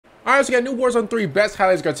All right, so we got new Warzone 3 best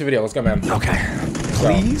highlights grab video. Let's go, man. Okay.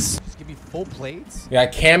 Please. Just give me full plates. Yeah,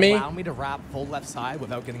 Cammy. Allow me to wrap full left side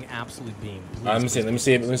without getting absolutely beamed. Let me see. Let me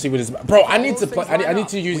see what this. Bro, I need to play. I need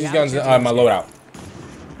to use these guns on my loadout.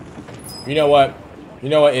 You know what? You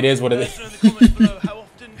know what? It is what it is.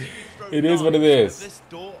 It is what it is.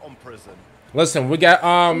 Listen, we got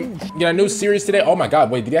a new series today. Oh my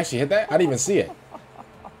God! Wait, did he actually hit that? I didn't even see it.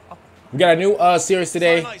 We got a new series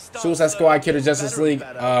today. Suicide Squad, Killer Justice League.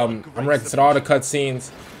 I'm reacting to all the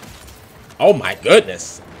cutscenes. Oh my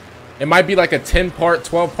goodness! It might be like a 10-part,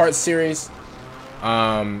 12-part series.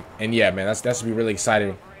 And yeah, man, that should be really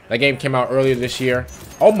exciting. That game came out earlier this year.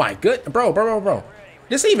 Oh my good, bro.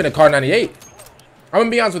 This ain't even a Car 98. I'm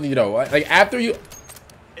gonna be honest with you though. Like after you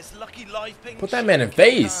put that man in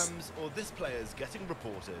face.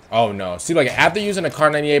 Oh no. See, like after using a Car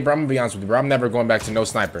 98, bro, I'm gonna be honest with you, bro. I'm never going back to no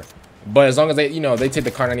sniper. But as long as they, they take the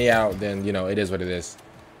Car 98 out, then it is what it is.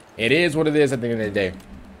 It is what it is at the end of the day.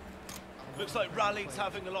 Looks like Rally's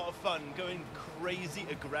having a lot of fun, going crazy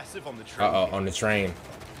aggressive on the train. On the train.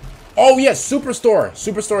 Oh yes, Superstore.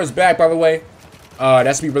 Superstore is back, by the way.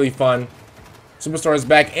 That should be really fun. Superstore is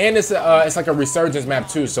back, and it's like a resurgence map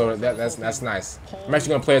too, so that's nice. I'm actually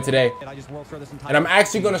gonna play it today, and I'm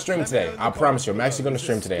actually gonna stream today. I promise you, I'm actually gonna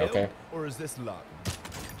stream today. Okay. Or is this luck?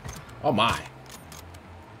 Oh my!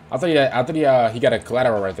 I thought he got a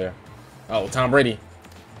collateral right there. Oh, Tom Brady.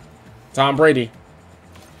 Tom Brady.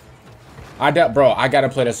 I gotta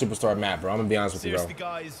play that Superstore map, bro. I'm gonna be honest with you, bro. Seriously,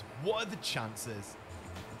 guys, what are the chances?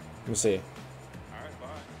 Let me see.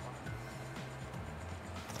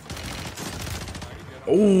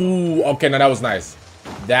 Ooh, okay, now that was nice.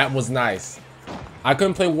 That was nice. I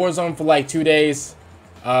couldn't play Warzone for like 2 days.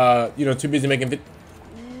 Too busy making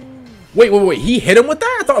Wait. He hit him with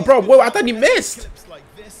that? I thought, bro, I thought he missed.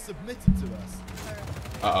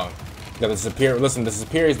 Uh-oh. Yeah, the Superior. Listen, the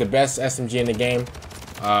Superior is the best SMG in the game.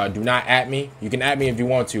 Do not at me. You can at me if you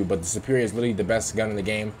want to, but the Superior is literally the best gun in the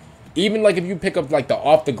game. Even like if you pick up like the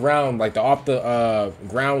off the ground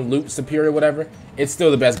loot Superior, whatever, it's still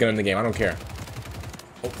the best gun in the game. I don't care.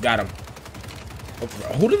 Oh, got him. Oh,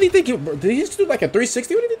 who did he think did he just do like a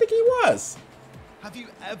 360? What did he think he was? Have you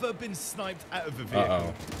ever been sniped out of a vehicle?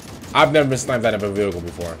 Uh-oh. I've never been sniped out of a vehicle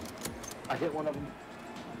before. I hit one of them.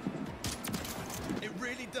 It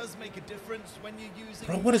really does make a difference when you're using.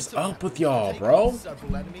 Bro, what is up with y'all, bro?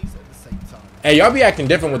 Hey, y'all be acting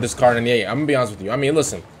different with this Car 98. I'm gonna be honest with you. I mean,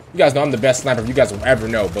 listen, you guys know I'm the best sniper you guys will ever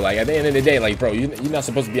know, but like at the end of the day, like, bro, you're not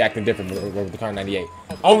supposed to be acting different with the Car 98.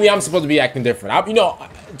 Only I'm supposed to be acting different.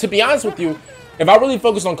 To be honest with you, if I really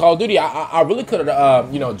focused on Call of Duty, I really could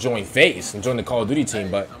have, joined FaZe and joined the Call of Duty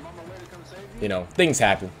team, but things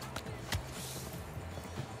happen.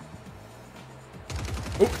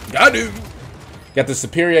 Oh, got him. Got the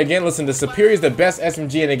Superior again. Listen, the Superior is the best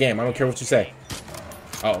SMG in the game. I don't care what you say.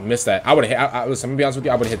 Oh, missed that. I would have hit. Listen, I'm gonna be honest with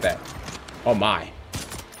you. I would have hit that. Oh my.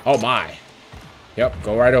 Oh my. Yep,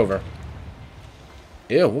 go right over.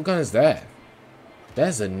 Ew, what gun is that?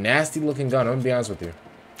 That's a nasty looking gun. I'm gonna be honest with you.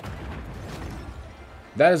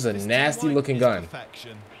 That is a nasty looking gun.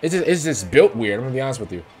 It's just built weird. I'm gonna be honest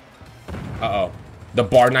with you. Uh-oh. The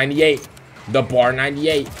Bar 98. The Bar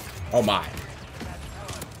 98. Oh my.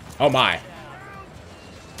 Oh my.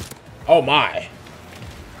 Oh my.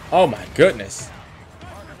 Oh my goodness.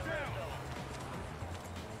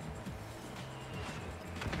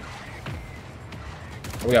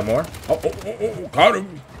 We got more. Oh, got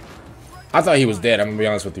him. I thought he was dead. I'm gonna be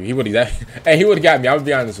honest with you. He would have hey, he would have got me. I'm gonna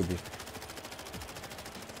be honest with you.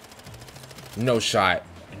 No shot.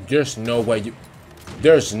 There's no way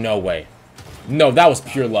there's no way. No, that was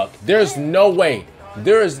pure luck. There's no way. No,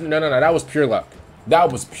 that was pure luck.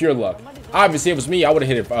 That was pure luck. Obviously, if it was me, I would have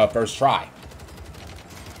hit it first try.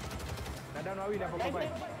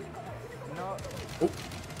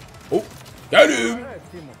 Oh, got him.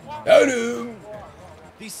 Got him.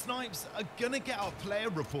 These snipes are gonna get our player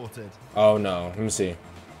reported. Oh no, let me see.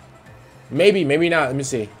 Maybe not. Let me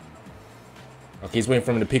see. Okay, he's waiting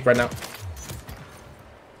for him to peek right now.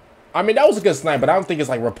 I mean, that was a good snipe, but I don't think it's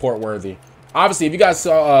like report worthy. Obviously, if you guys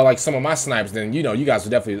saw like some of my snipes, then you guys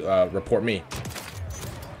would definitely report me.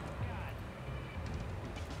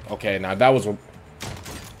 Okay, now that was.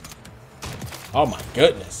 Oh my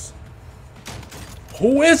goodness.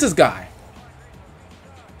 Who is this guy?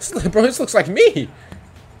 Bro, this looks like me.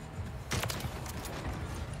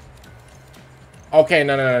 Okay,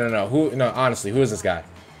 no. No, honestly, who is this guy?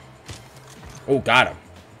 Oh, got him.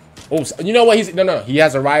 Oh, you know what? He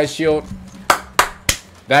has a riot shield.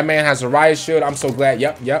 That man has a riot shield. I'm so glad.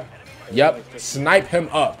 Yep. Snipe him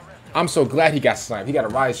up. I'm so glad he got sniped. He got a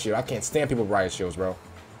riot shield. I can't stand people with riot shields, bro.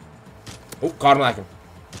 Oh, caught him like him.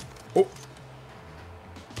 Oh.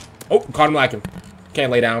 Oh, caught him lacking.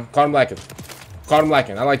 Can't lay down. Caught him lacking. Caught him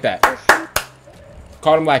lacking. I like that.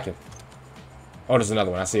 Caught him lacking. Oh, there's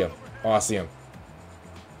another one. I see him. Oh, I see him.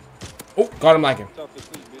 Oh, caught him lacking.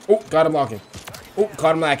 Oh, got him locking. Oh,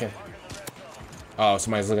 caught him lacking. Oh,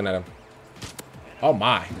 somebody's looking at him. Oh,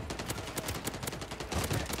 my.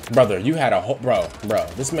 Brother, you had a whole... Bro,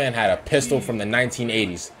 this man had a pistol from the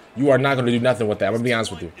 1980s. You are not going to do nothing with that. I'm going to be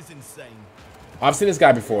honest with you. I've seen this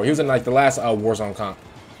guy before. He was in, like, the last Warzone comp.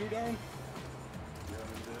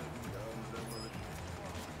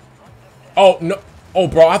 Oh, no. Oh,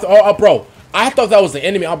 bro. Bro. I thought that was the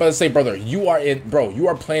enemy. I was about to say, brother, you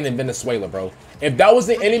are playing in Venezuela, bro. If that was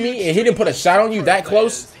the enemy and he didn't put a shot on you that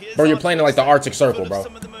close, bro, you're playing in, like, the Arctic Circle, bro.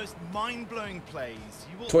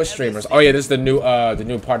 Twitch streamers. Oh, yeah, this is the new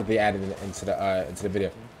part that they added into the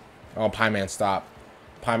video. Oh, Pie Man, stop.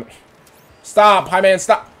 Stop, Pie Man,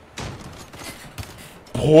 stop.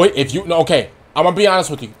 Boy, if you... No, okay, I'm gonna be honest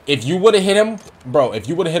with you. If you would have hit him, bro, if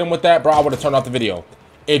you would have hit him with that, bro, I would have turned off the video.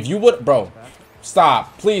 If you would... Bro,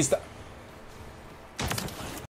 stop. Please stop.